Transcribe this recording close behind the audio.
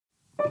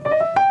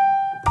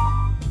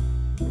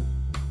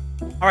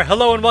All right,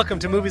 hello and welcome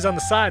to Movies on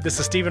the Side. This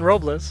is Stephen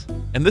Robles.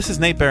 And this is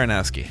Nate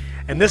Baranowski.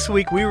 And this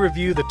week we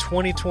review the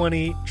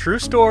 2020 true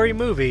story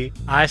movie,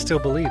 I Still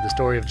Believe, the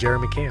story of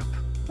Jeremy Camp.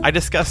 I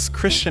discuss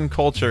Christian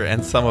culture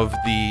and some of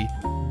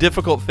the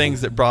difficult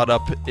things that brought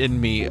up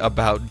in me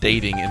about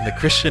dating in the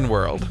Christian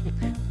world.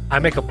 I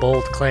make a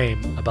bold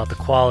claim about the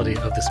quality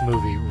of this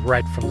movie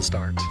right from the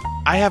start.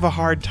 I have a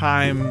hard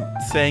time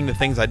saying the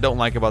things I don't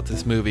like about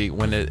this movie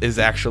when it is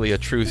actually a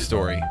true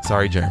story.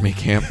 Sorry, Jeremy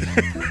Camp.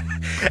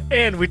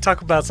 And we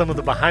talk about some of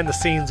the behind the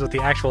scenes with the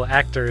actual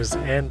actors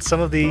and some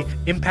of the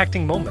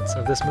impacting moments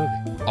of this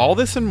movie. All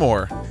this and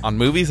more on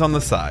Movies on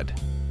the Side.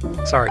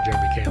 Sorry,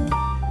 Jeremy Camp.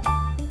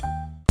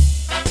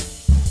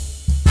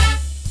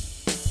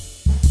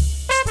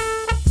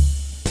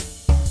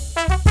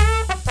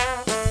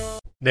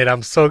 Nate,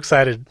 I'm so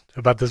excited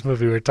about this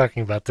movie we're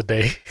talking about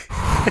today.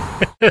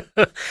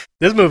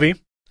 This movie,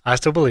 I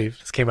Still Believe,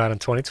 this came out in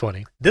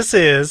 2020. This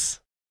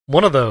is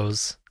one of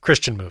those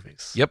Christian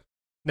movies. Yep.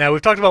 Now,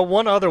 we've talked about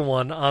one other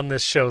one on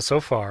this show so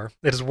far.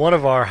 It is one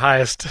of our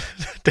highest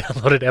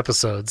downloaded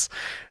episodes.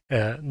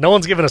 No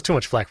one's given us too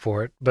much flack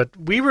for it, but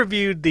we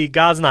reviewed the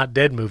God's Not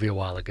Dead movie a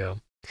while ago.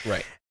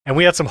 Right. And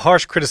we had some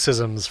harsh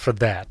criticisms for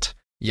that.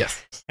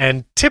 Yes.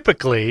 And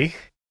typically,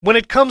 when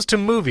it comes to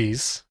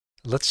movies,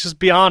 let's just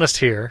be honest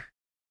here,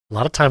 a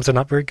lot of times they're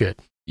not very good.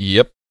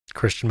 Yep.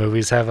 Christian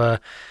movies have a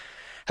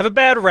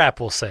bad rap,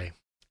 we'll say.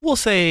 We'll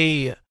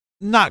say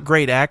not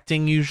great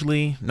acting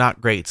usually, not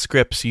great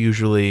scripts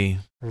usually,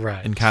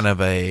 Right. and kind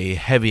of a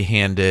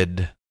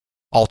heavy-handed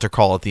altar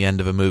call at the end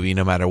of a movie,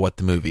 no matter what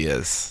the movie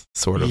is,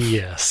 sort of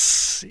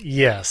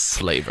Yes.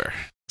 flavor.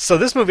 So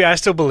this movie, I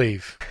Still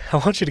Believe. I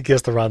want you to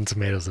guess the Rotten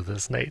Tomatoes of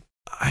this, Nate.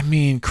 I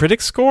mean,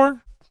 critic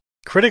score?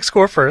 Critic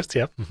score first,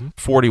 yep.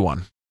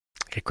 41.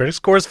 Okay, critic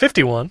score is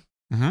 51.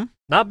 Mm-hmm.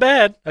 Not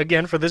bad,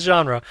 again, for this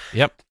genre.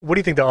 Yep. What do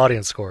you think the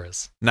audience score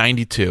is?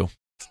 92.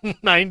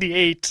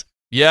 98.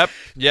 Yep.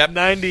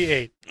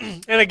 98.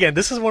 And again,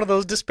 this is one of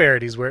those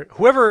disparities where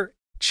whoever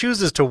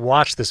chooses to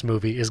watch this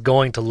movie is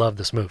going to love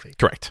this movie.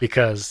 Correct.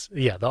 Because,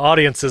 yeah, the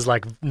audience is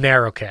like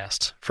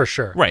narrowcast, for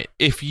sure. Right.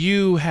 If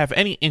you have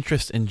any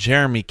interest in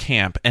Jeremy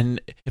Camp, and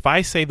if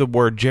I say the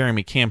word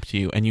Jeremy Camp to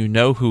you and you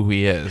know who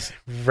he is,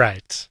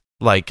 Right.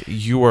 like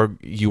you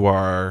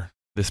are,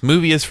 this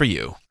movie is for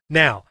you.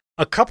 Now,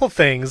 a couple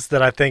things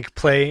that I think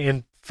play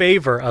in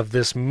favor of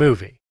this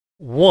movie.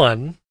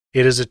 One,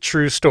 it is a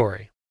true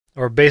story,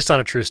 or based on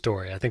a true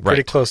story. I think pretty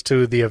Right. close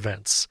to the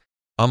events.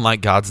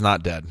 Unlike God's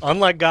Not Dead,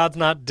 Unlike God's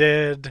Not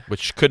Dead,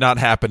 which could not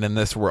happen in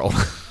this world.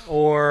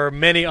 or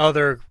many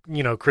other,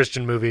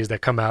 Christian movies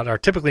that come out are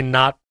typically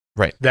not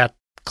Right. that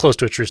close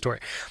to a true story.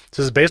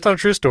 So this is based on a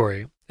true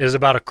story. It is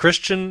about a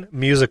Christian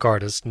music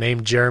artist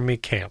named Jeremy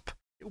Camp.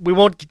 We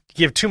won't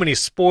give too many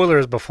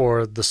spoilers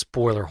before the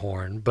spoiler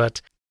horn, but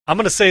I'm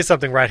going to say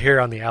something right here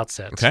on the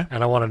outset. Okay.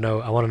 And I want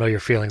to know your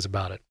feelings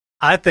about it.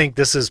 I think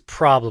this is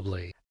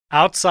probably,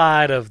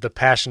 outside of The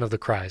Passion of the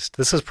Christ,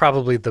 this is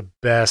probably the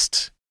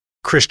best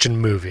Christian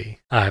movie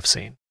I've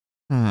seen.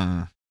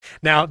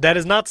 Now, that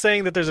is not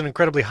saying that there's an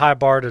incredibly high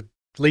bar to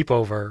leap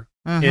over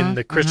in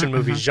the Christian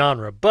movie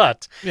genre,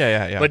 but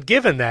Yeah. but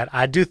given that,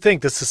 I do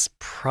think this is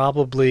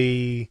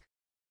probably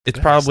It's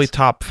best. probably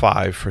top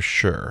 5 for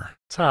sure.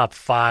 Top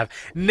 5.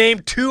 Name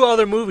 2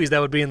 other movies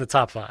that would be in the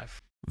top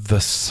 5. The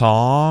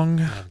Song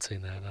I haven't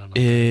seen that. I don't know.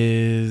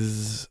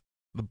 is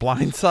The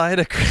Blind Side,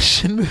 a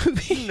Christian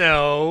movie?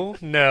 No.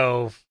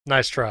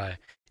 Nice try.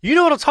 You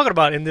know what I'm talking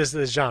about in this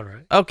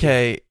genre.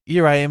 Okay,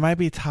 you're right. It might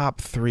be top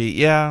 3.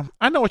 Yeah,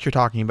 I know what you're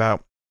talking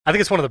about. I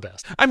think it's one of the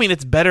best. I mean,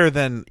 it's better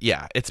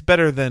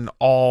than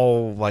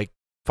all, like,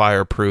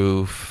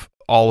 Fireproof,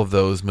 all of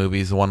those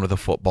movies, the one with the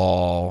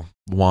football,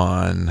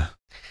 one,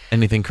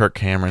 anything Kirk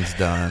Cameron's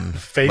done,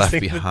 Left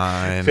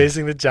Behind,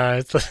 Facing the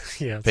Giants.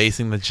 Yes.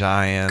 Facing the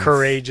Giants,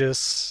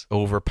 Courageous.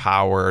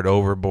 Overpowered,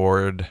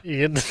 Overboard,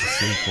 Ian.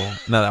 sequel.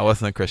 No, that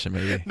wasn't a Christian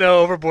movie. No,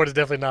 Overboard is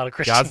definitely not a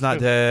Christian God's Not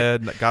movie.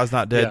 Dead, God's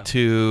Not Dead Yeah.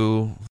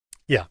 2,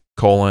 Yeah.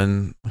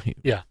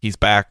 Yeah. He's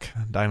back,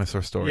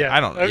 Dinosaur Story. Yeah. I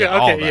don't know. Okay,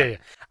 all of that. yeah.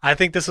 I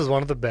think this is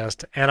one of the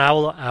best. And I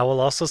will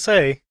also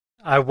say,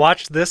 I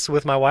watched this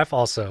with my wife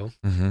also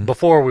Mhm.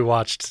 before we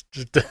watched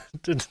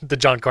the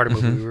John Carter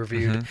movie we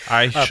reviewed.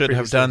 I should have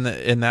previously. done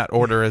it in that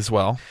order as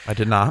well. I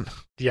did not.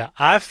 Yeah,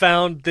 I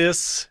found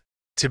this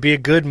to be a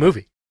good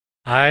movie.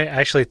 I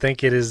actually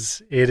think it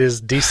is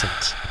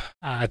decent.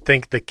 I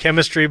think the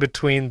chemistry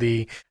between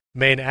the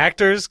main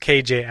actors,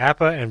 KJ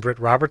Apa and Britt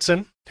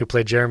Robertson, who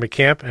played Jeremy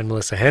Camp and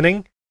Melissa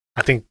Henning,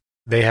 I think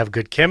they have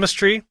good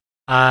chemistry.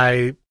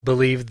 I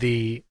believe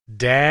the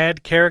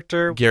dad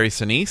character, Gary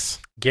Sinise.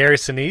 Gary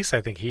Sinise, I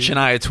think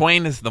Shania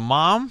Twain is the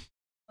mom.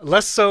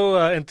 less so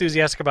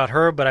enthusiastic about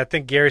her, but I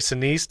think Gary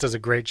Sinise does a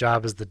great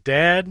job as the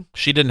dad.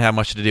 She didn't have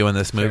much to do in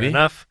this movie. Fair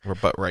enough.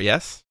 But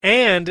yes.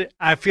 And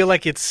I feel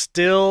like it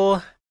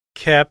still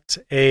kept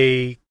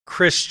a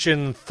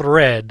Christian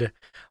thread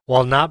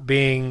while not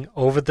being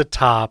over the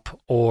top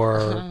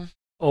or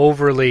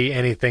overly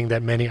anything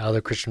that many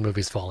other Christian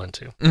movies fall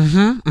into.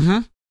 Mm-hmm.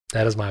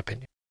 That is my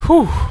opinion.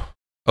 Whew.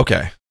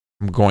 Okay.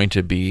 I'm going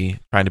to be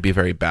trying to be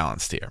very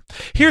balanced here.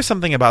 Here's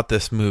something about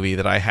this movie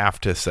that I have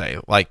to say,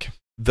 like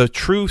the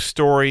true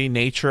story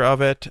nature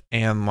of it,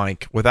 and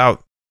like I'm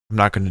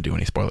not going to do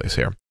any spoilers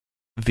here.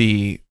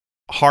 The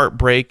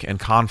heartbreak and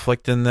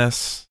conflict in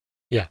this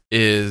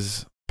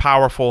is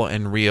powerful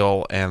and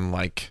real and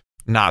like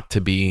not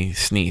to be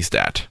sneezed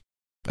at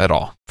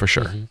all, for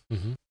sure. Mm-hmm,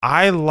 mm-hmm.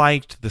 I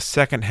liked the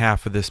second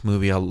half of this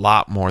movie a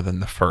lot more than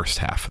the first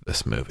half of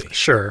this movie.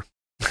 Sure.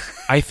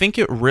 I think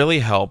it really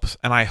helps,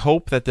 and I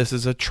hope that this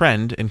is a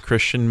trend in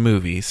Christian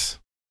movies,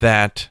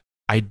 that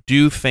I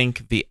do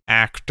think the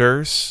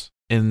actors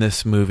in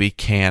this movie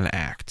can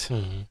act.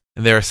 Mm-hmm.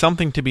 And there is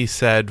something to be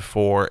said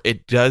for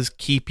it does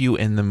keep you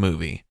in the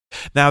movie.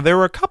 Now, there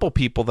were a couple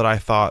people that I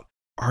thought,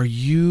 are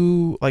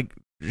you like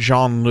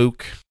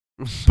Jean-Luc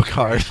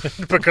Picard,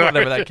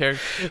 whatever that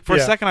character. For a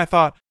second, I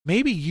thought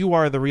maybe you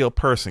are the real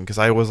person, because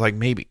I was like,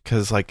 maybe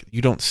because like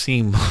you don't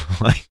seem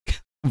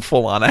like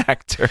full on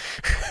actor.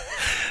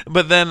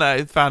 But then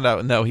I found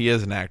out no, he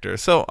is an actor.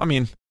 So I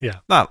mean,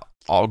 not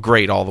all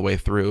great all the way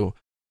through,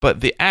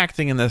 but the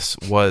acting in this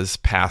was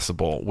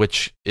passable,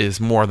 which is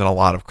more than a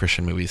lot of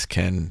Christian movies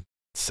can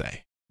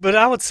say. But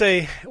I would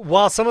say,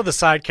 while some of the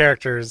side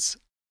characters,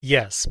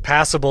 yes,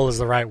 passable is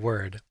the right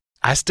word,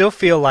 I still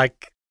feel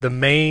like the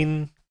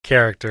main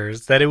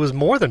characters, that it was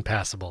more than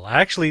passable.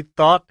 I actually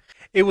thought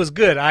it was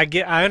good. I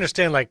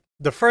understand like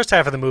the first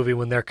half of the movie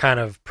when they're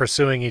kind of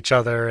pursuing each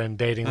other and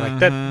dating, like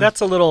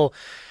that's a little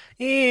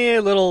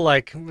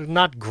like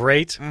not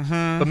great.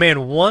 Mm-hmm. But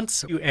man,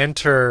 once you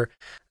enter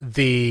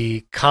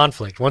the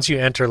conflict, once you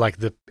enter like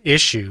the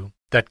issue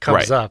that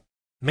comes up,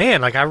 man,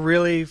 like I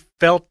really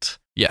felt.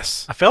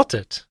 Yes, I felt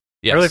it.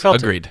 Yes, I really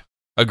felt it.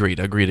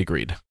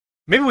 Agreed.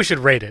 Maybe we should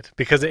rate it,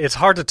 because it's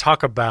hard to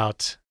talk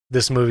about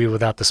this movie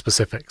without the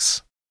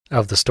specifics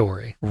of the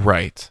story.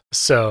 Right.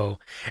 So,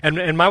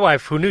 and my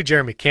wife, who knew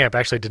Jeremy Camp,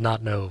 actually did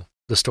not know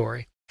the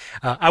story.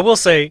 I will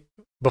say,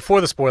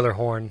 before the spoiler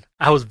horn,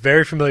 I was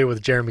very familiar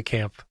with Jeremy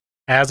Camp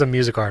as a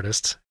music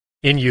artist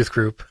in youth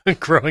group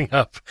growing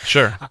up.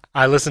 Sure.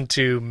 I listened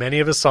to many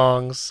of his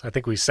songs. I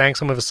think we sang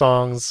some of his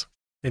songs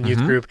in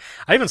youth group.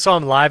 I even saw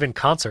him live in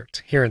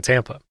concert here in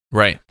Tampa.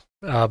 Right.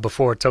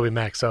 Before Toby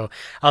Mac. So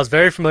I was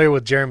very familiar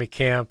with Jeremy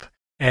Camp,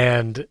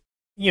 and,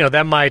 you know,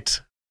 that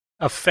might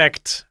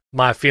affect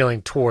my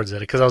feeling towards it,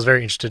 because I was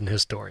very interested in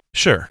his story.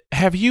 Sure.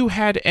 Have you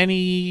had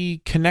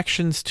any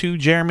connections to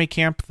Jeremy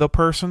Camp, the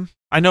person?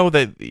 I know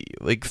that,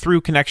 like,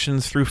 through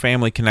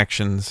family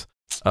connections,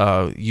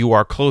 you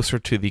are closer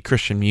to the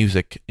Christian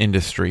music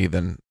industry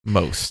than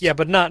most. Yeah,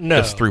 but no.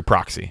 Just through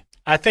proxy.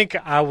 I think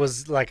I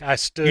was, like,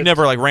 You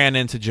never, like, ran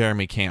into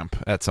Jeremy Camp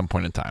at some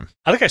point in time.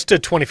 I think I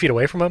stood 20 feet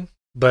away from him,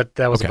 but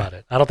that was about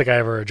it. I don't think I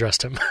ever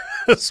addressed him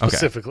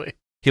specifically. Okay.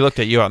 He looked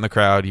at you out in the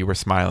crowd, you were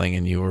smiling,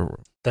 and you were...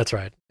 That's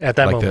right. At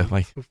that moment,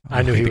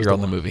 I knew he was the girl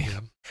in the movie. Yeah.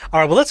 All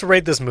right, well, let's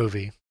rate this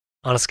movie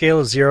on a scale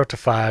of 0 to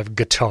 5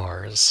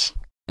 guitars.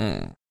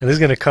 And this is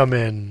going to come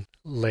in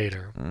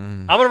later.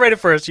 I'm going to rate it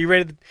first. You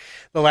rated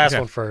the last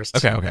one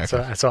first. Okay.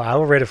 So I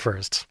will rate it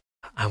first.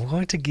 I'm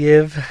going to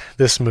give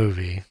this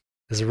movie,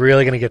 this is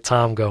really going to get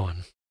Tom going,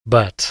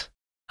 but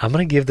I'm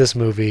going to give this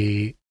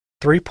movie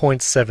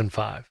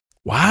 3.75.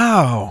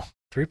 Wow.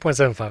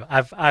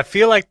 3.75. I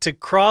feel like to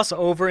cross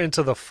over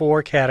into the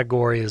 4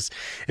 categories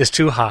is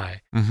too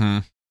high. Mm-hmm.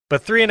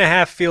 But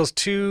 3.5 feels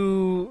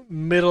too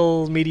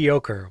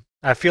mediocre.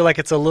 I feel like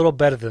it's a little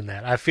better than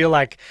that. I feel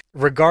like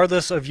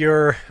regardless of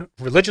your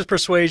religious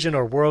persuasion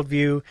or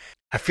worldview,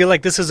 I feel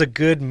like this is a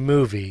good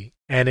movie,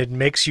 and it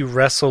makes you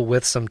wrestle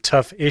with some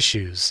tough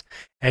issues.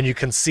 And you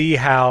can see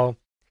how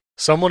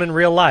someone in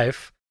real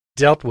life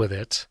dealt with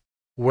it,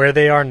 where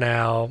they are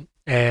now,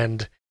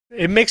 and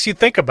it makes you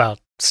think about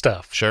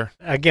stuff. Sure.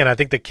 Again, I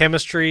think the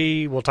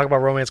chemistry, we'll talk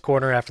about Romance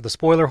Corner after the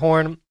spoiler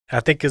horn, I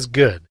think is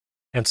good.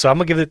 And so I'm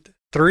going to give it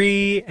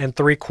 3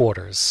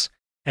 3/4.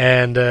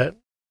 And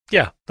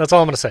yeah, that's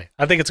all I'm going to say.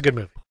 I think it's a good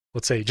movie.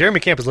 Let's say Jeremy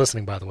Camp is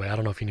listening, by the way. I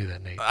don't know if you knew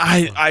that,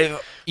 Nate.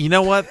 You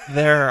know what?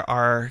 There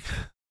are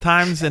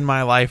times in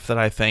my life that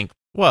I think,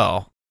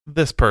 well,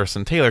 this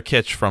person, Taylor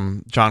Kitsch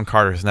from John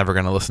Carter, is never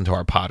going to listen to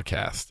our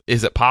podcast.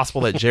 Is it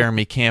possible that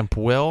Jeremy Camp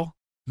will?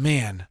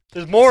 Man.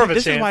 There's more of a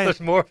chance. There's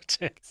more of a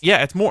chance.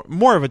 Yeah, it's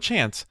more of a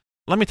chance.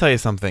 Let me tell you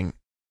something.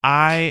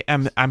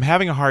 I'm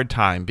having a hard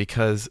time,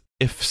 because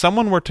if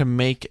someone were to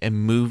make a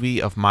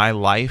movie of my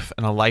life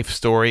and a life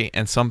story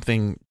and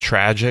something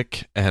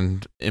tragic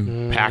and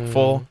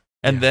impactful,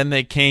 and then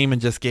they came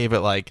and just gave it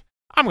like,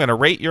 I'm going to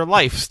rate your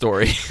life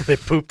story. They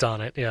pooped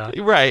on it, yeah.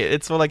 Right.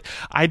 It's like,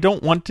 I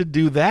don't want to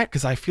do that,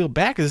 because I feel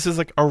bad, because this is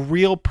like a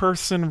real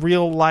person,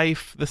 real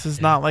life. This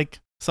is not like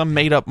some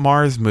made-up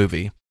Mars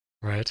movie.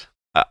 Right.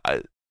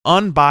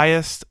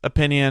 Unbiased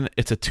opinion,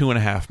 it's a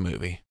 2.5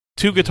 movie.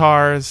 2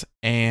 guitars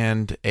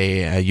and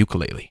a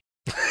ukulele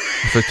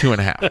for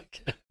 2.5.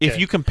 Okay. If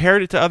you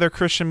compared it to other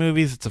Christian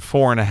movies, it's a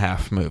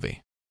 4.5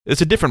 movie.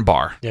 It's a different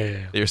bar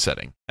that you're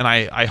setting. And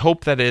I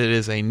hope that it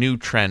is a new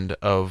trend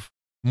of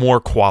more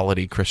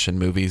quality Christian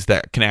movies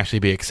that can actually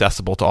be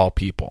accessible to all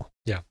people.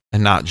 Yeah.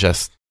 And not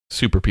just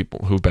super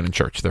people who've been in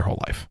church their whole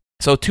life.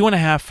 So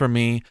 2.5 for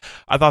me.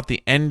 I thought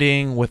the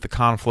ending with the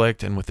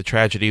conflict and with the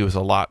tragedy was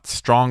a lot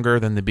stronger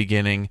than the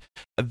beginning.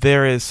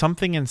 There is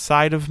something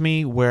inside of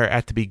me where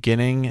at the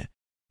beginning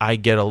I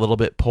get a little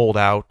bit pulled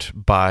out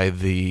by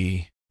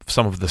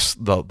some of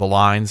the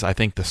lines. I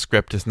think the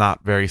script is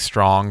not very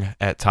strong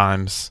at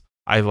times.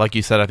 Like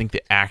you said, I think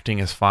the acting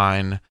is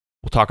fine.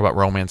 We'll talk about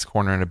Romance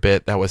Corner in a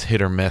bit. That was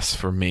hit or miss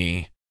for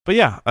me. But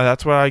yeah,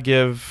 that's what I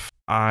give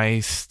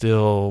I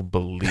Still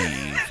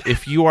Believe.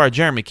 If you are a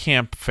Jeremy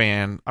Camp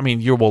fan, I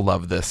mean, you will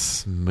love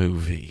this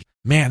movie.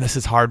 Man, this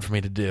is hard for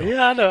me to do.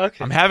 Yeah, I know.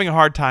 Okay. I'm having a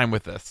hard time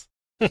with this.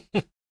 All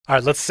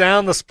right, let's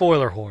sound the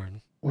spoiler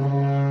horn.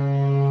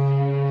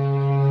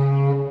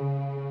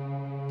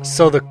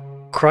 So the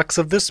crux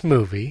of this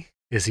movie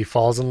is he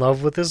falls in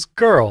love with this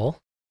girl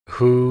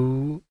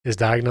who is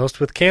diagnosed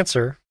with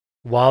cancer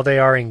while they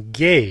are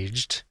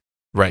engaged.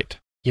 Right.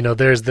 You know,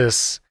 there's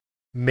this,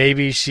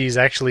 maybe she's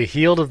actually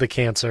healed of the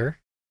cancer,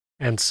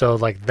 and so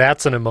like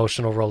that's an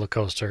emotional roller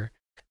coaster.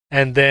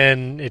 And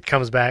then it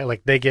comes back,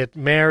 like they get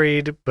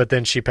married, but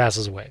then she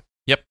passes away.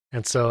 Yep.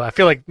 And so I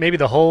feel like maybe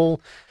the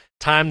whole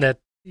time that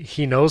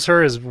he knows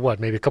her is what,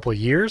 maybe a couple of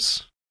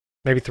years?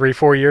 Maybe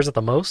 3-4 years at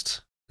the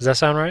most? Does that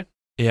sound right?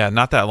 Yeah,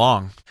 not that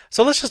long.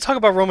 So let's just talk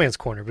about Romance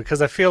Corner,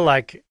 because I feel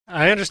like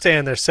I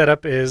understand their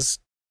setup is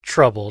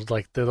troubled,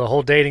 like the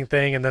whole dating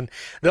thing, and then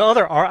the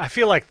other I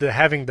feel like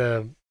having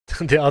the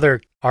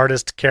other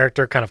artist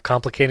character kind of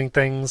complicating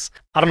things.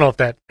 I don't know if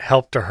that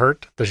helped or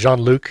hurt the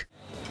Jean-Luc.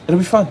 It'll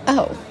be fun.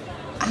 Oh,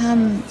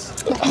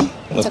 it's okay.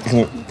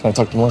 Can I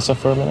talk to Melissa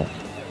for a minute?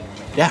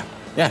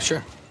 Yeah,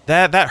 sure.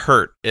 That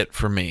hurt it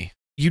for me.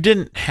 You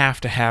didn't have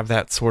to have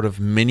that sort of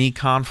mini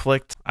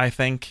conflict, I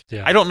think.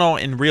 Yeah. I don't know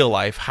in real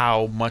life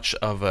how much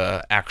of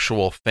a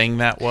actual thing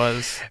that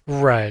was.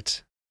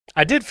 Right.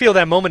 I did feel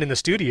that moment in the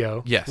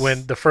studio. Yes.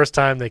 When the first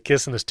time they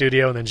kiss in the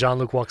studio and then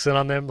Jean-Luc walks in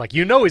on them. Like,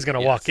 you know he's going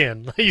to walk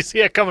in. You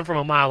see it coming from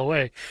a mile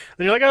away.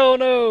 Then you're like, oh,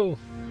 no.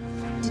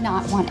 I did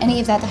not want any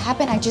of that to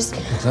happen. I just...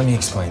 Let me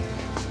explain.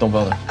 Don't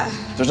bother.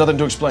 There's nothing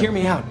to explain. Hear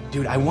me out.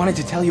 Dude, I wanted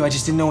to tell you. I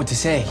just didn't know what to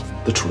say.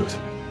 The truth.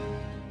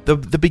 The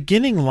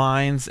beginning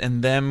lines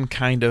and them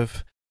kind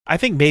of... I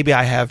think maybe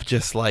I have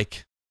just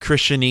like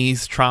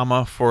Christianese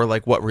trauma for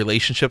like what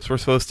relationships were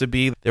supposed to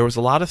be. There was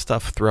a lot of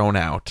stuff thrown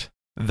out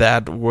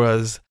that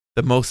was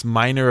the most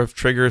minor of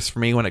triggers for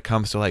me when it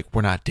comes to like,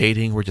 we're not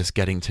dating, we're just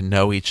getting to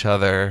know each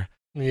other.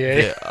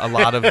 Yeah. A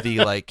lot of the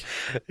like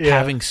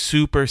having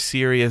super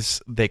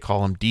serious, they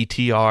call them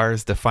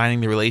DTRs,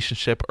 defining the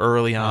relationship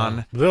early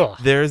on.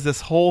 There's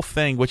this whole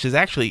thing, which is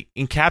actually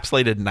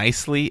encapsulated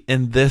nicely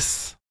in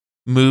this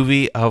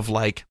movie of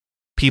like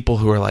people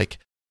who are like,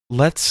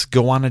 let's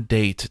go on a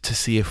date to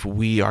see if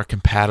we are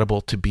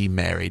compatible to be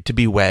married, to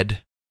be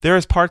wed. There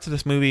is parts of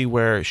this movie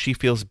where she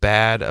feels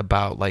bad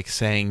about like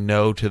saying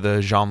no to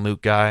the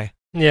Jean-Luc guy.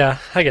 Yeah,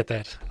 I get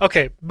that.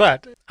 Okay,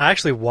 but I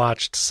actually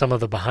watched some of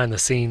the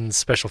behind-the-scenes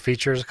special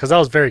features because I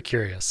was very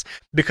curious.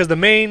 Because the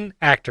main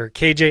actor,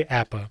 KJ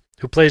Apa,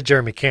 who plays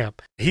Jeremy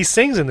Camp, he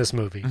sings in this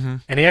movie,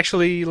 and he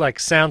actually like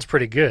sounds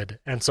pretty good.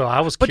 And so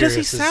I was curious. But does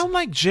he sound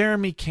like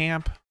Jeremy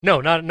Camp? No,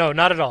 not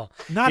at all.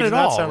 Not at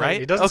all, right?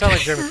 He doesn't sound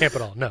like Jeremy Camp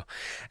at all. No,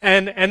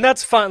 and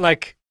that's fine.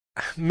 Like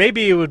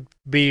maybe it would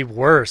be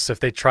worse if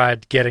they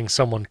tried getting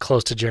someone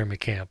close to Jeremy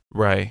Camp,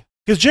 right?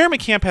 Because Jeremy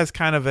Camp has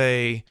kind of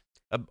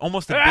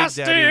almost a big I daddy.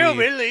 Still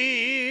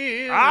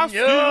believe. I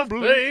still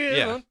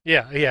believe.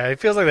 Yeah. It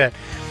feels like that.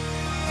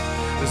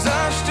 'Cause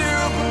I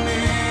still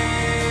believe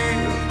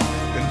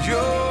in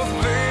your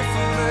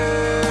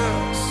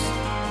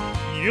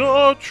faithfulness.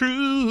 You're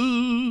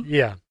true.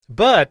 Yeah,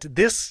 but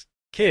this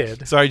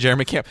kid. Sorry,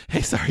 Jeremy Camp.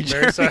 Hey, sorry,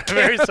 Jeremy.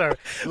 Very sorry.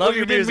 Love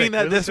your music. Mean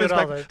that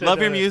disrespect. Love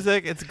your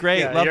music. It's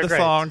great. Love the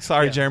song.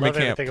 Sorry, Jeremy love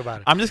Camp.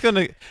 about it. I'm just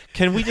gonna.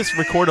 Can we just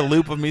record a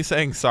loop of me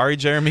saying sorry,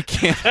 Jeremy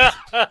Camp?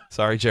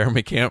 Sorry,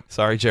 Jeremy Camp.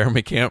 Sorry,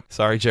 Jeremy Camp.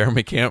 Sorry,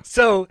 Jeremy Camp.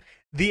 So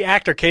the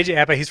actor KJ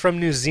Apa, he's from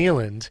New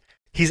Zealand.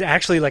 He's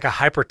actually like a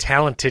hyper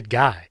talented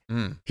guy.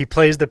 He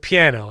plays the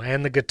piano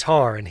and the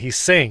guitar, and he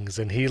sings,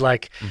 and he I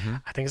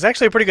think he's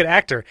actually a pretty good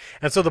actor.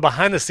 And so the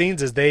behind the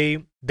scenes is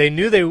they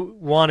knew they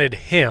wanted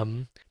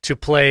him to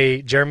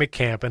play Jeremy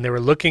Camp, and they were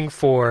looking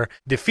for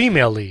the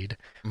female lead.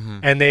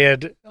 And they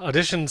had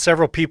auditioned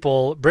several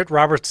people. Britt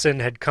Robertson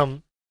had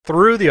come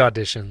through the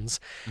auditions,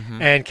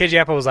 and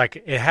KJ Apa was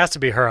like, it has to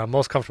be her. I'm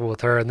most comfortable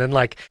with her. And then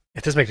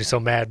this makes me so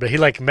mad, but he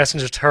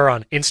messaged her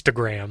on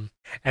Instagram,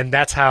 and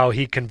that's how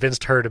he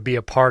convinced her to be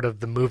a part of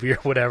the movie or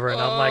whatever. And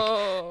I'm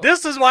like,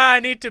 this is why I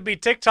need to be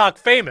TikTok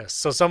famous,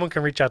 so someone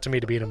can reach out to me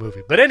to be in a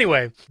movie. But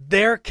anyway,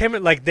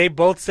 they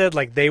both said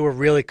they were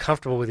really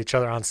comfortable with each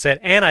other on set,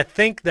 and I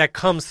think that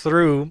comes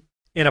through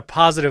in a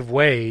positive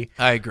way.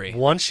 I agree.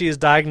 Once she is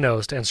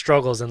diagnosed and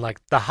struggles in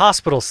the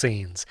hospital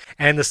scenes,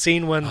 and the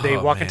scene when they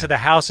walk into the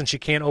house and she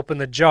can't open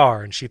the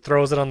jar and she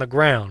throws it on the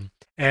ground,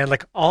 and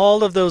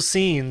all of those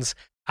scenes,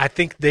 I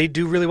think they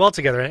do really well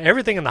together. And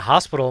everything in the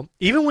hospital,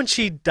 even when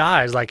she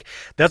dies,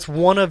 that's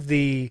one of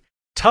the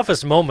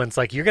toughest moments.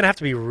 You're gonna have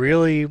to be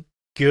really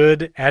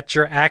good at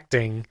your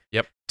acting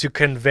to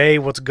convey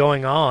what's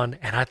going on,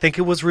 and I think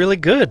it was really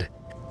good.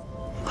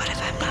 What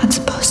if I'm not not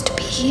supposed to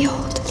be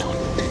healed.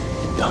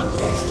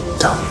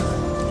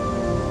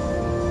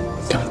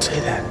 Don't say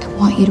that. I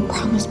want you to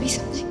promise me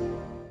something.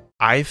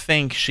 I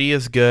think she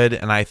is good,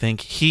 and I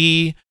think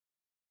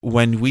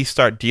when we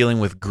start dealing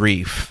with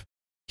grief,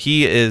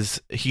 he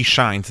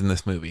shines in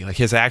this movie. Like,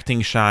 his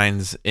acting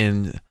shines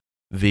in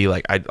the,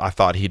 like, I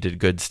thought he did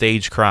good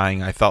stage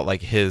crying. I felt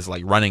like his,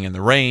 like, running in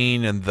the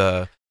rain and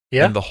the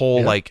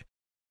whole, like,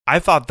 I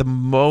thought the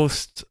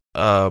most,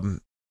 the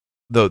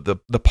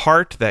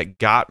part that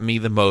got me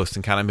the most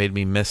and kind of made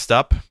me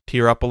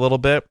tear up a little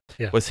bit,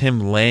 was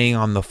him laying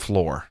on the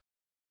floor.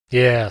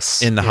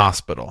 Yes. In the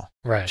hospital.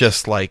 Right.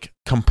 Just like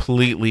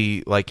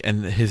completely like,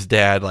 and his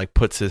dad like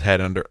puts his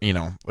head under,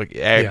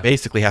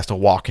 basically has to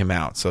walk him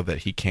out so that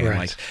he can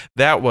like,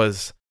 that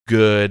was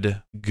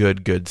good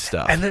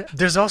stuff. And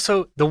there's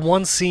also the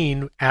one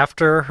scene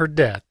after her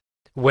death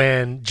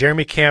when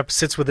Jeremy Camp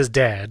sits with his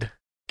dad,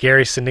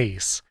 Gary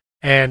Sinise.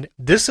 And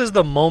this is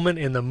the moment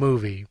in the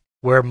movie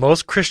where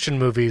most Christian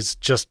movies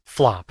just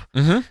flop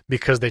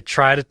because they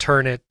try to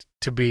turn it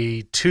to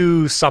be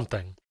too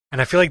something. And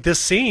I feel like this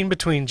scene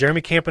between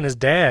Jeremy Camp and his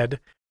dad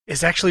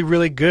is actually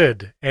really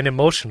good and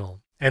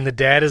emotional. And the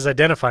dad is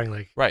identifying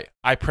like... Right.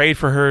 I prayed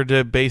for her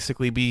to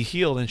basically be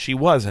healed and she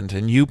wasn't.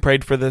 And you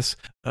prayed for this,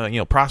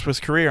 prosperous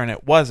career and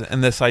it wasn't.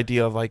 And this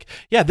idea of like,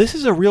 yeah, this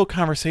is a real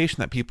conversation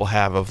that people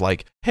have of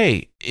like,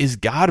 hey, is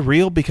God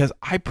real? Because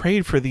I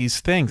prayed for these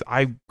things.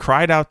 I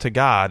cried out to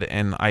God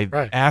and I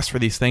asked for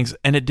these things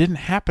and it didn't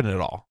happen at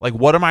all. Like,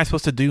 what am I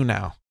supposed to do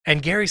now?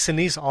 And Gary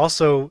Sinise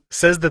also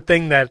says the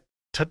thing that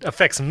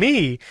affects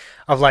me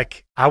of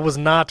like, I was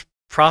not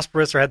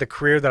prosperous or had the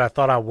career that I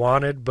thought I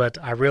wanted, but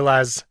I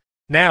realize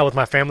now with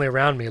my family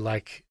around me,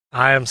 like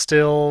I am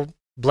still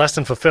blessed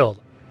and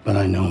fulfilled. But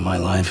I know my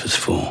life is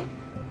full.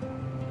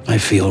 I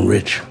feel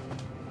rich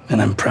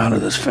and I'm proud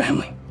of this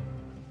family.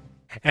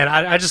 And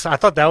I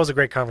thought that was a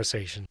great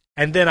conversation.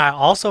 And then I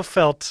also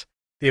felt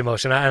the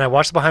emotion, and I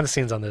watched the behind the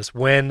scenes on this,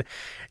 when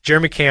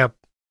Jeremy Camp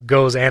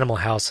goes Animal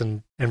House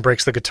and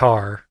breaks the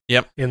guitar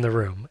in the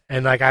room.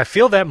 And like I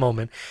feel that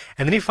moment.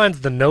 And then he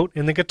finds the note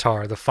in the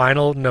guitar, the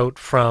final note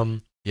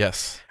from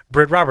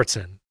Britt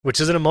Robertson, which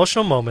is an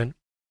emotional moment.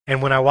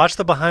 And when I watched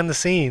the behind the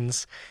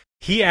scenes,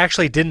 he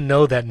actually didn't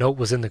know that note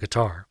was in the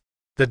guitar.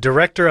 The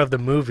director of the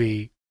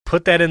movie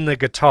put that in the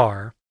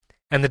guitar,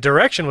 and the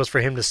direction was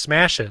for him to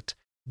smash it,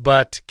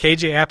 but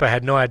KJ Apa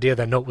had no idea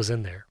that note was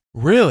in there.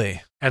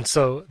 Really? And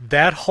so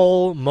that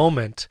whole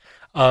moment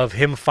of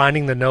him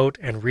finding the note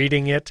and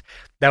reading it,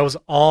 that was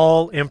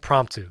all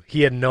impromptu.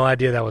 He had no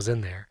idea that was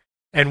in there.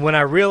 And when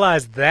I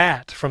realized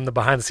that from the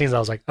behind the scenes, I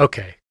was like,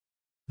 okay,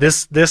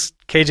 this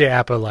KJ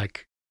Apa,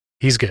 like,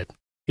 he's good.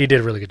 He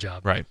did a really good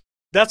job. Right.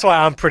 That's why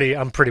I'm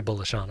pretty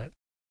bullish on it.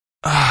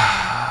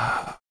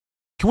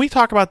 Can we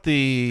talk about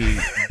the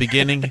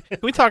beginning? Can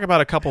we talk about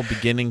a couple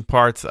beginning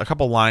parts, a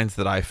couple lines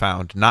that I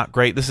found not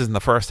great? This is in the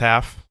first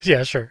half.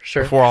 Yeah, sure.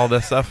 Before all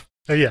this stuff.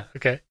 Oh, yeah,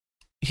 okay.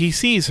 He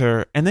sees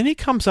her, and then he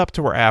comes up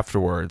to her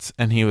afterwards,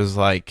 and he was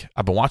like,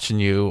 I've been watching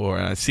you, or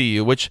I see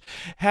you, which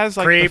has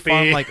like creepy. The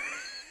fun, like,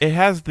 it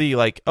has the,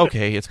 like,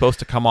 okay, it's supposed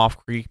to come off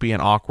creepy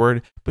and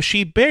awkward, but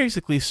she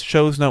basically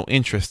shows no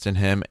interest in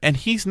him, and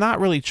he's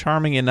not really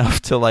charming enough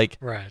to, like,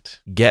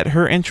 get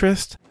her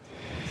interest.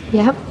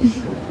 Yep.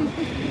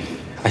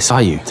 I saw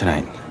you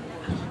tonight.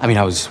 I mean,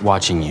 I was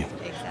watching you.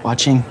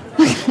 Watching?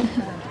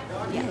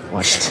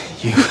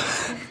 Watched you.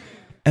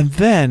 And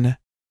then,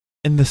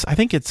 in this, I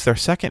think it's their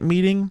second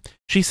meeting,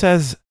 she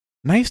says,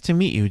 nice to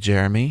meet you,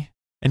 Jeremy.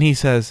 And he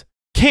says,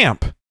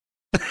 Camp.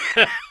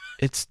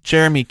 It's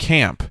Jeremy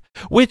Camp,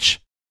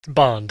 which...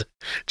 Bond.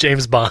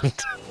 James Bond.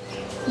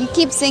 You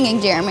keep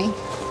singing, Jeremy.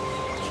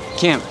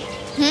 Camp.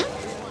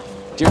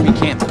 Jeremy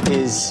Camp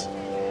is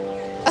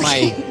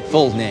my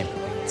full name.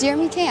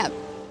 Jeremy Camp.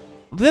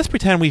 Let's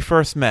pretend we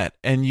first met,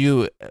 and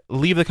you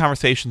leave the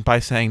conversation by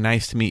saying,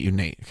 nice to meet you,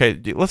 Nate.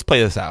 Okay, let's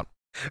play this out.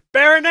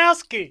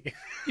 Baranowski.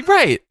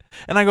 Right.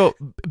 And I go,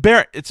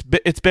 it's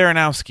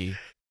Baranowski.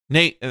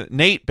 Nate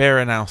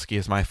Baranowski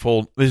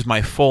is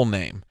my full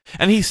name.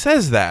 And he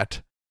says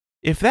that.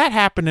 If that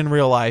happened in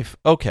real life,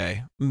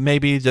 okay,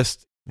 maybe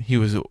just he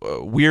was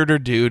a weirder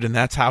dude, and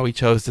that's how he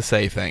chose to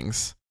say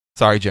things.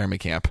 Sorry, Jeremy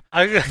Camp.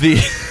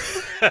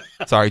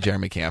 Sorry,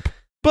 Jeremy Camp.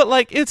 But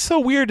like, it's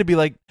so weird to be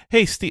like,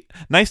 hey,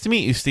 nice to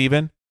meet you,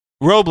 Steven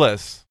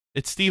Robles.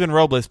 It's Steven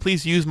Robles.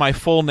 Please use my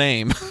full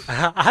name.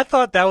 I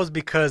thought that was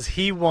because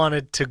he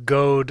wanted to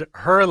goad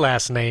her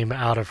last name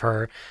out of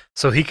her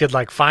so he could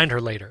like find her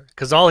later.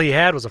 Because all he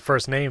had was a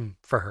first name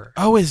for her.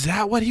 Oh, is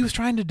that what he was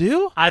trying to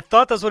do? I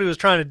thought that's what he was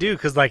trying to do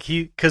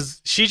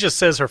because she just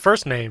says her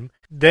first name.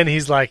 Then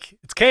he's like,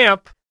 it's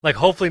Camp. Like,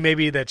 hopefully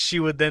maybe that she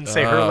would then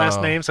say her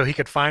last name so he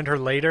could find her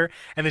later.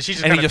 And then she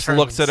just he just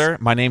looks at her.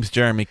 My name's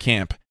Jeremy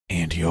Camp.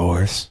 And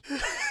yours.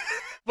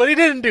 But he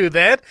didn't do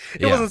that.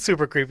 It wasn't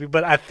super creepy,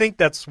 but I think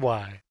that's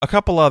why. A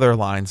couple other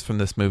lines from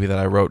this movie that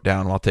I wrote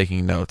down while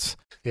taking notes.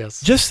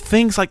 Yes. Just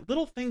things like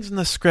little things in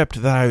the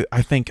script that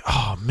I think,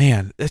 oh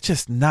man, it's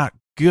just not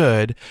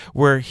good.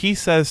 Where he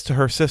says to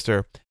her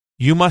sister,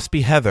 you must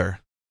be Heather.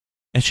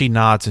 And she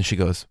nods and she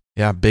goes,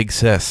 yeah, big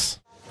sis.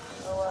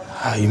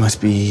 You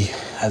must be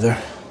Heather.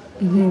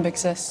 Big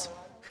sis.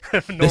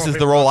 This is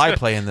the role I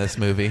play in this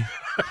movie.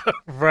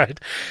 Right.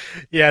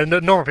 Yeah,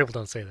 normal people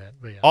don't say that.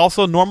 But yeah.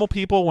 Also, normal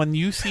people, when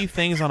you see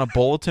things on a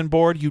bulletin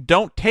board, you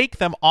don't take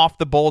them off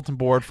the bulletin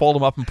board, fold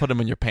them up, and put them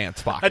in your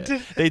pants pocket.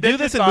 They do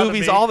this in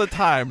movies all the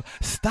time.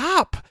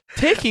 Stop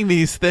taking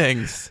these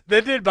things.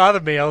 That did bother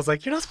me. I was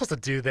like, you're not supposed to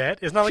do that.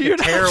 It's not like a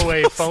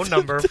tearaway phone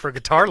number for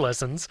guitar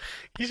lessons.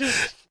 You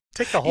just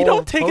take the whole You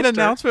don't take poster. an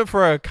announcement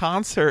for a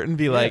concert and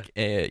be like,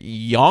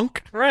 yonk.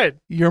 Right.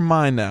 You're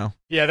mine now.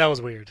 Yeah, that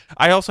was weird.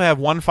 I also have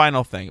one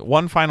final thing.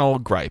 One final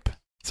gripe.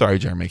 Sorry,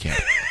 Jeremy Camp.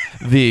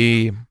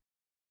 The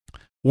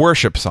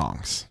worship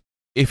songs.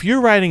 If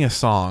you're writing a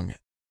song,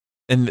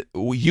 and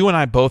you and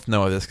I both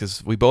know this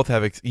because we both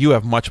have, you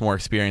have much more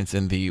experience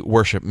in the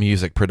worship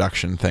music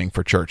production thing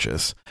for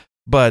churches.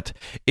 But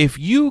if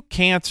you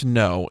can't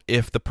know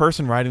if the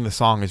person writing the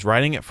song is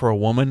writing it for a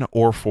woman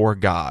or for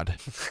God,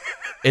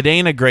 it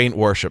ain't a great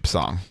worship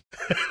song.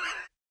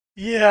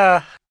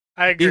 Yeah,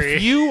 I agree.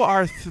 If you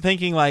are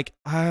thinking like,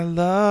 I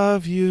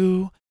love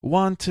you,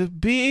 want to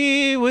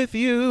be with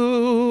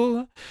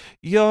you,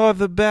 you're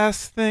the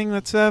best thing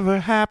that's ever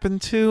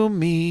happened to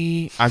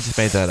me. I just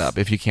made that up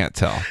if you can't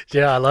tell.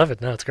 Yeah, I love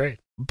it. No, it's great.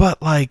 But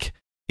like,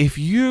 if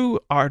you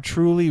are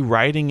truly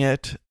writing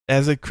it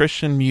as a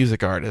Christian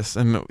music artist,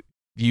 and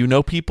you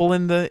know people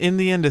in the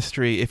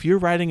industry, if you're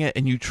writing it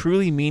and you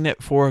truly mean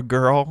it for a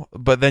girl,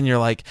 but then you're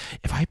like,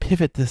 if I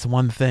pivot this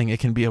one thing, it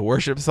can be a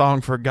worship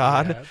song for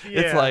God. Yeah.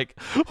 It's like,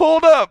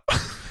 hold up.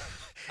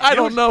 I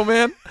don't know,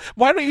 man.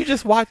 Why don't you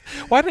just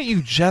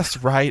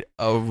write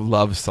a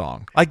love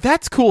song? Like,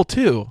 that's cool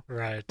too.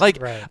 Right.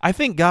 Like, right. I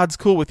think God's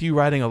cool with you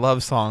writing a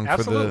love song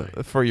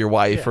for your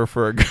wife or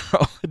for a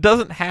girl. It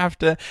doesn't have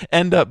to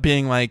end up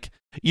being like,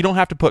 you don't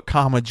have to put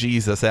comma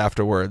Jesus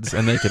afterwards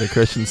and make it a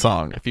Christian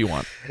song if you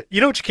want.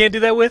 You know what you can't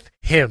do that with?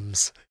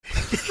 Hymns.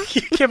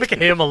 You can't make a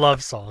hymn a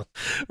love song.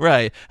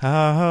 Right.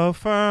 How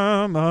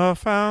firm a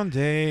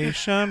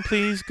foundation,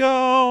 please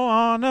go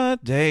on a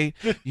date.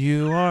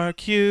 You are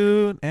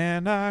cute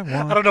and I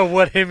want... I don't know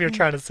what hymn you're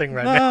trying to sing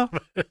right now.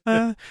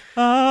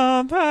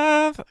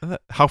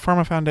 How firm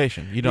a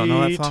foundation? You don't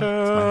know that song?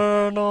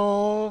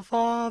 Eternal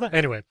Father.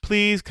 Anyway.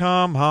 Please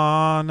come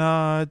on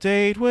a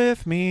date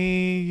with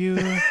me.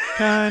 You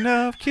kind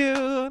of cute.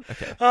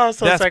 Okay. Oh,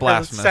 so that's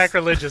blasphemous.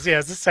 Sacrilegious.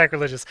 Yes, it's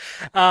sacrilegious.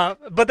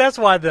 But that's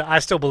why the I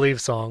Still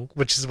Believe song,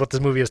 which is what this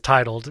movie is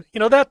titled, you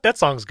know, that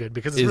song's good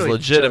because it's really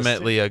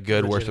legitimately a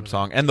good worship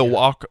song. And the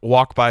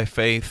Walk by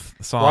Faith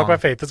song. Walk by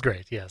Faith is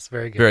great. Yes,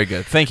 very good. Very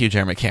good. Thank you,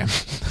 Jeremy Camp.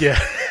 Yeah,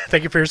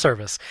 thank you for your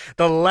service.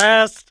 The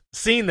last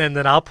scene then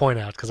that I'll point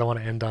out, because I want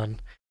to end on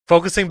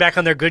focusing back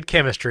on their good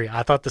chemistry.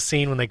 I thought the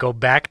scene when they go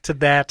back to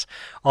that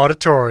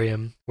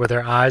auditorium where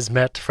their eyes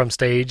met from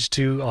stage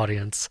to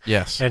audience.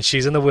 Yes. And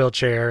she's in the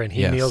wheelchair and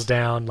he kneels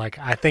down. Like,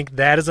 I think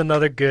that is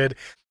another good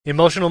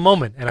emotional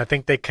moment, and I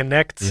think they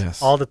connect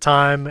all the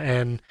time,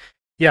 and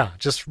yeah,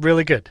 just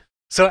really good.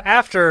 So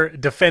after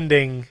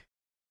defending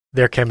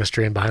their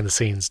chemistry and behind the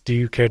scenes, do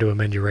you care to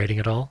amend your rating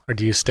at all, or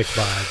do you stick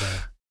by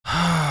the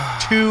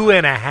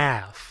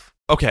 2.5?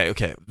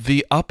 Okay.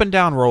 The up and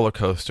down roller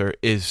coaster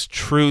is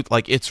true.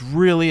 Like, it's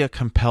really a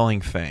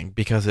compelling thing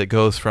because it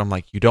goes from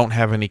like, you don't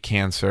have any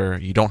cancer,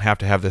 you don't have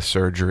to have this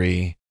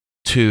surgery,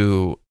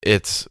 to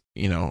it's,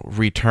 you know,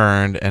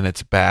 returned and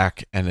it's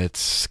back and it's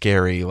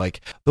scary. Like,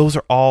 those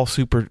are all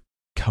super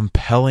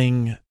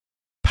compelling,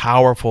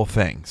 powerful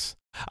things.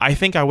 I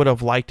think I would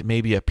have liked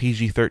maybe a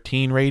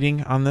PG-13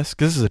 rating on this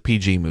because this is a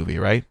PG movie,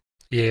 right?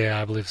 Yeah,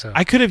 I believe so.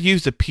 I could have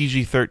used a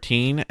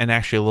PG-13 and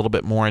actually a little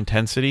bit more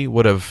intensity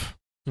would have.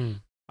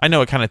 I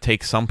know it kind of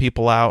takes some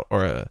people out,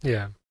 or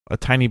a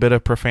tiny bit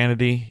of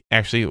profanity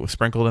actually it was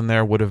sprinkled in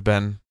there would have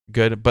been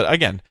good, but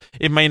again,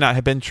 it may not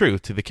have been true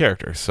to the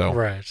characters, so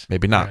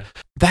maybe not. Right.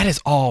 That is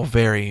all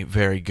very,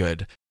 very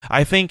good.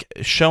 I think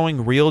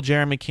showing real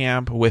Jeremy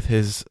Camp with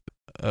his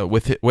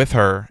with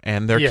her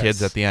and their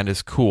kids at the end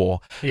is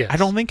cool. Yes. I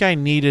don't think I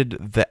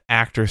needed the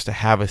actors to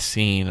have a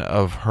scene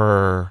of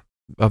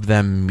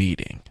them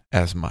meeting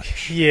as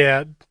much.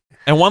 Yeah.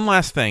 And one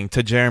last thing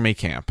to Jeremy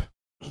Camp,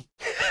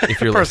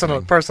 if you're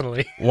listening.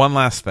 Personally. One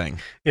last thing.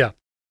 Yeah.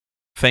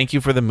 Thank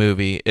you for the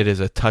movie. It is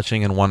a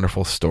touching and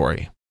wonderful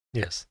story.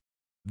 Yes.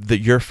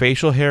 Your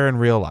facial hair in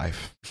real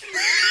life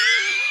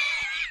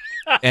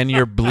and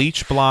your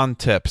bleach blonde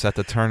tips at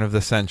the turn of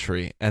the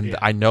century. And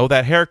I know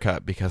that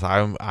haircut because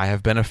I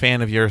have been a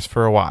fan of yours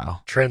for a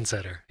while.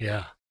 Trendsetter.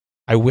 Yeah.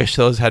 I wish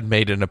those had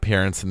made an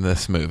appearance in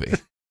this movie.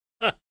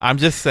 I'm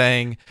just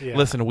saying,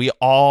 listen, we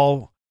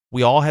all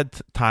had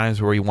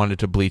times where we wanted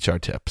to bleach our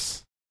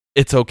tips.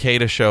 It's okay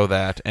to show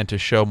that and to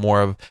show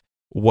more of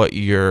what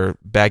your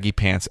baggy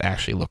pants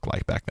actually looked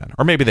like back then.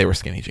 Or maybe they were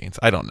skinny jeans.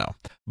 I don't know.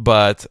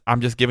 But I'm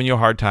just giving you a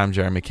hard time,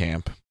 Jeremy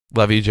Camp.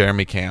 Love you,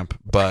 Jeremy Camp.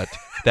 But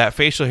that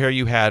facial hair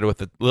you had with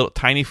the little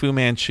tiny Fu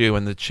Manchu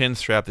and the chin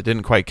strap that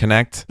didn't quite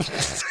connect,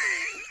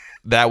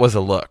 that was a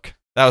look.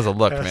 That was a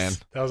look, man.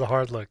 That was a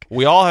hard look.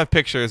 We all have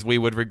pictures we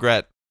would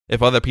regret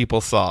if other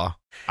people saw.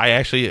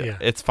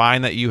 It's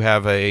fine that you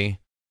have a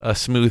a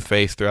smooth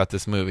face throughout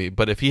this movie.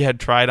 But if he had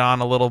tried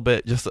on a little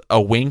bit, just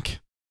a wink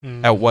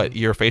at what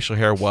your facial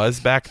hair was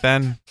back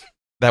then,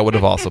 that would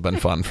have also been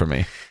fun for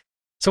me.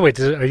 So wait,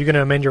 are you going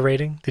to amend your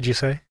rating? Did you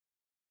say?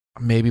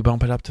 Maybe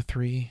bump it up to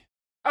 3.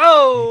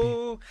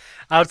 Oh, maybe.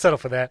 I would settle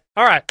for that.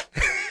 All right.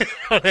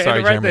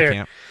 Sorry, right Jeremy there.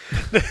 Camp.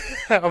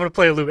 I'm going to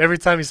play a loop. Every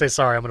time you say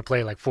sorry, I'm going to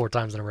play it like 4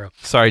 times in a row.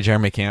 Sorry,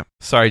 Jeremy Camp.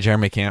 Sorry,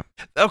 Jeremy Camp.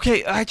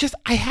 Okay, I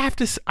have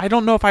to, I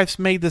don't know if I've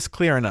made this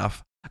clear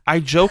enough. I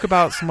joke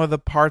about some of the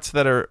parts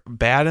that are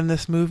bad in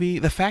this movie.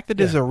 The fact that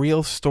it's a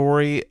real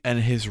story and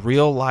his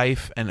real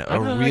life and a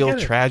real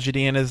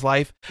tragedy in his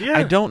life,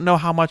 I don't know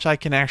how much I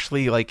can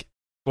actually like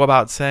go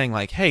about saying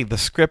like, hey, the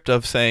script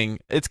of saying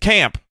it's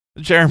camp,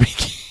 Jeremy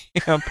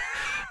Camp,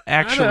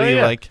 actually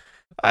like,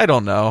 I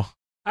don't know.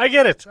 I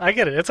get it.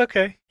 It's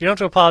okay. You don't have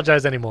to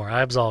apologize anymore.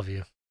 I absolve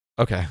you.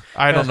 Okay.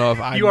 I don't know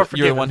if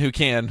you're the one who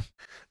can.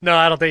 No,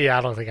 I don't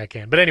think I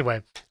can. But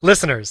anyway,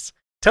 listeners,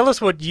 tell us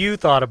what you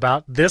thought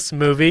about this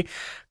movie.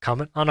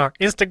 Comment on our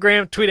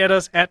Instagram, tweet at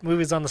us at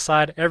Movies on the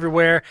Side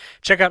everywhere.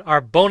 Check out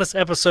our bonus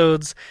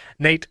episodes.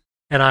 Nate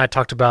and I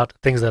talked about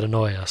things that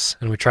annoy us,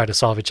 and we try to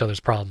solve each other's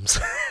problems.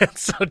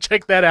 So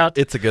check that out.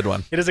 It's a good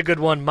one. It is a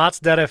good one.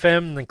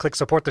 Mott's.fm, then click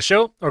support the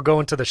show, or go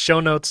into the show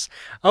notes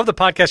of the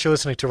podcast you're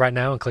listening to right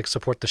now and click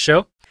support the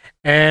show.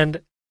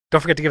 And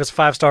don't forget to give us a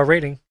 5-star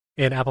rating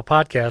in Apple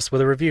Podcasts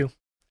with a review.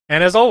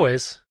 And as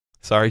always,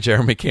 sorry,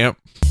 Jeremy Camp.